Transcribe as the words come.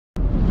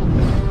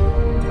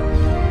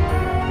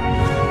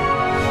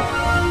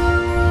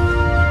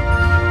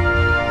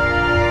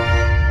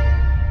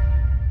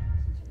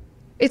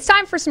It's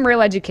time for some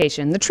real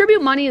education. The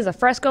tribute money is a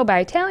fresco by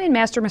Italian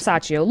master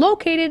Masaccio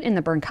located in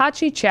the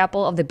Brancacci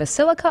Chapel of the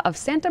Basilica of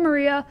Santa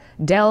Maria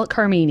del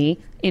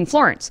Carmine in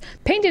Florence.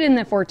 Painted in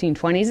the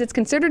 1420s, it's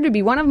considered to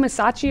be one of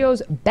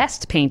Masaccio's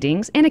best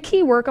paintings and a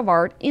key work of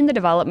art in the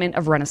development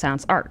of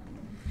Renaissance art.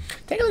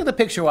 Take a look at the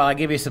picture while I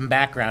give you some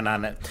background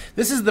on it.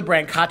 This is the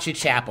Brancacci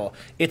Chapel.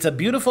 It's a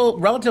beautiful,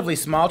 relatively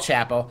small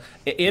chapel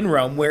in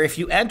Rome where if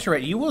you enter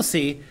it, you will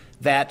see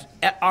that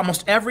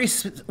almost every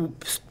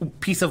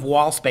piece of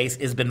wall space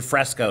has been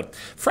frescoed.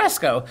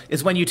 Fresco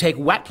is when you take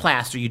wet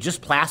plaster, you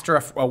just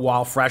plaster a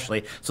wall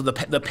freshly, so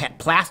the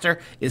plaster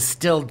is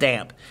still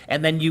damp.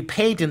 And then you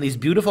paint in these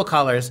beautiful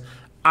colors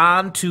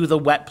onto the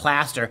wet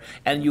plaster,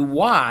 and you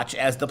watch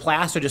as the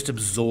plaster just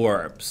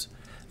absorbs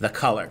the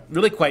color.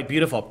 Really quite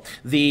beautiful.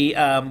 The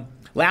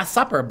Last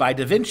Supper by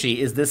Da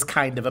Vinci is this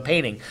kind of a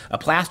painting, a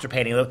plaster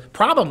painting. The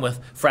problem with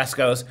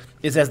frescoes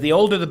is as the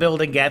older the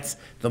building gets,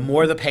 the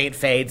more the paint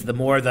fades, the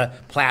more the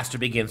plaster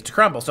begins to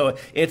crumble. So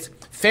it's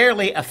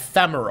fairly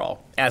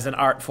ephemeral as an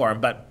art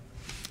form, but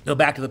go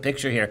back to the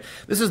picture here.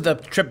 This is the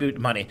tribute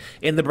money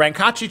in the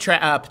Brancacci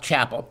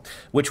Chapel,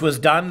 which was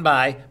done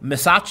by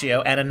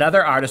Masaccio and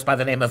another artist by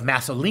the name of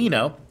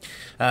Masolino.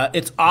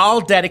 It's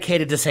all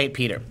dedicated to St.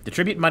 Peter. The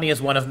tribute money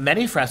is one of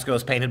many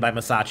frescoes painted by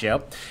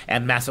Masaccio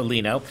and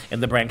Masolino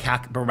in the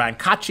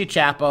Brancacci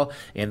Chapel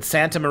in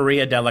Santa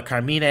Maria della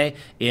Carmine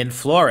in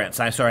Florence.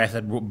 I'm sorry, I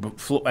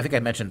think I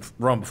mentioned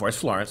Rome before. It's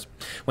Florence.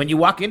 When you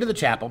walk into the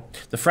chapel,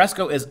 the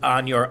fresco is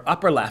on your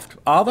upper left.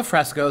 All the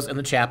frescoes in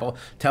the chapel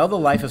tell the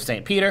life of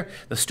St. Peter.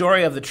 The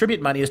story of the tribute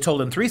money is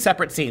told in 3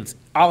 separate scenes,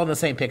 all in the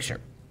same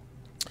picture,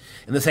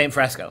 in the same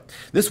fresco.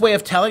 This way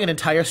of telling an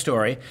entire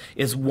story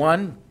is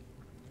one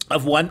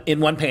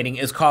painting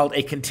is called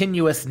a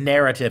continuous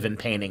narrative in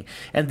painting.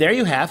 And there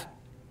you have,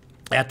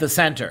 at the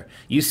center,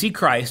 you see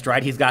Christ,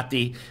 right? He's got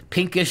the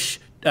pinkish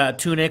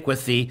tunic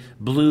with the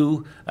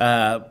blue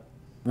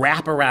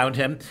wrap around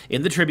him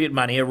in the tribute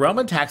money, a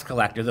Roman tax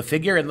collector, the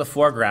figure in the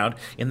foreground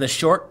in the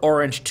short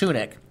orange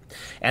tunic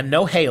and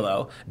no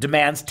halo,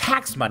 demands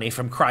tax money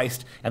from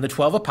Christ and the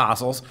 12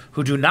 apostles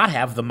who do not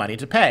have the money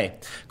to pay.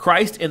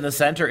 Christ in the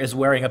center is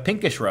wearing a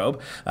pinkish robe,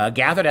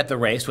 gathered at the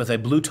waist with a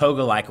blue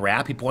toga-like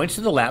wrap. He points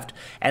to the left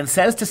and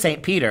says to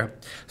St. Peter,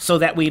 "So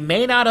that we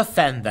may not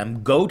offend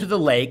them, go to the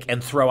lake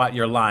and throw out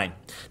your line.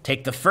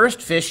 Take the first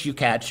fish you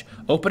catch,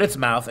 open its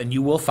mouth, and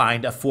you will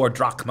find a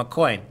 4-drachma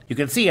coin." You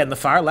can see on the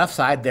far left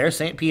side there's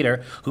St.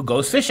 Peter who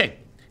goes fishing.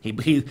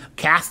 He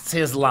casts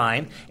his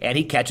line and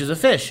he catches a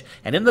fish.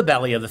 And in the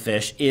belly of the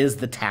fish is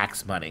the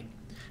tax money.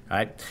 All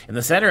right? In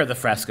the center of the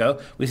fresco,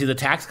 we see the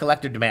tax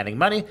collector demanding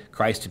money,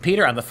 Christ and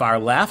Peter. On the far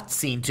left,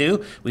 scene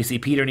 2, we see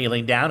Peter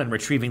kneeling down and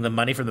retrieving the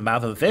money from the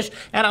mouth of the fish.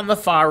 And on the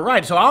far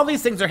right, so all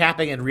these things are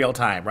happening in real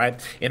time, right?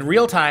 In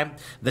real time,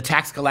 the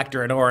tax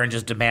collector in orange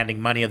is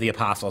demanding money of the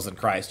apostles and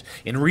Christ.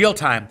 In real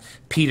time,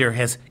 Peter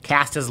has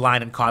cast his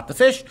line and caught the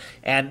fish.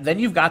 And then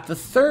you've got the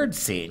third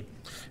scene.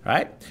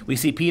 Right? We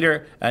see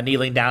Peter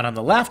kneeling down on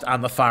the left.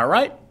 On the far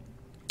right,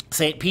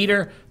 St.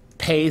 Peter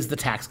pays the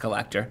tax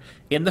collector.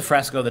 In the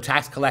fresco, the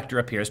tax collector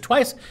appears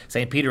twice.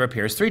 St. Peter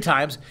appears 3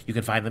 times. You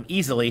can find them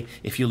easily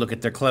if you look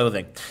at their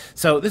clothing.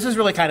 So this is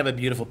really kind of a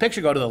beautiful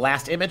picture. Go to the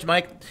last image,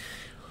 Mike.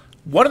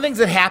 One of the things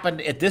that happened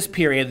at this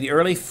period, the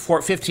early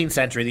 15th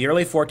century, the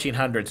early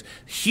 1400s,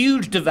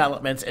 huge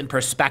developments in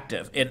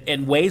perspective,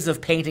 in ways of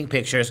painting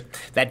pictures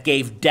that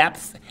gave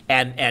depth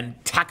and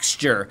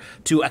texture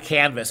to a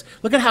canvas.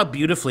 Look at how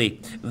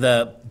beautifully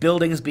the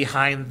buildings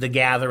behind the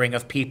gathering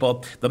of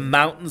people, the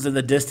mountains in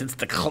the distance,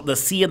 the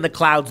sea and the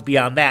clouds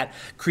beyond that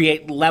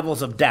create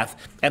levels of depth.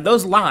 And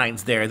those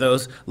lines there,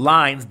 those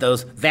lines,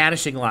 those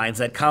vanishing lines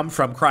that come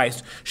from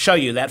Christ show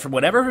you that from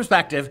whatever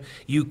perspective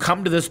you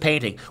come to this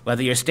painting,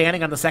 whether you're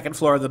standing on the 2nd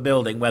floor of the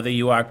building, whether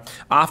you are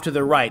off to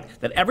the right,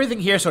 that everything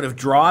here sort of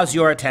draws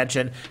your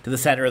attention to the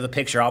center of the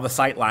picture, all the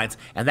sight lines,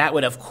 and that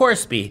would of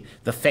course be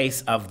the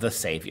face of the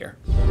Savior.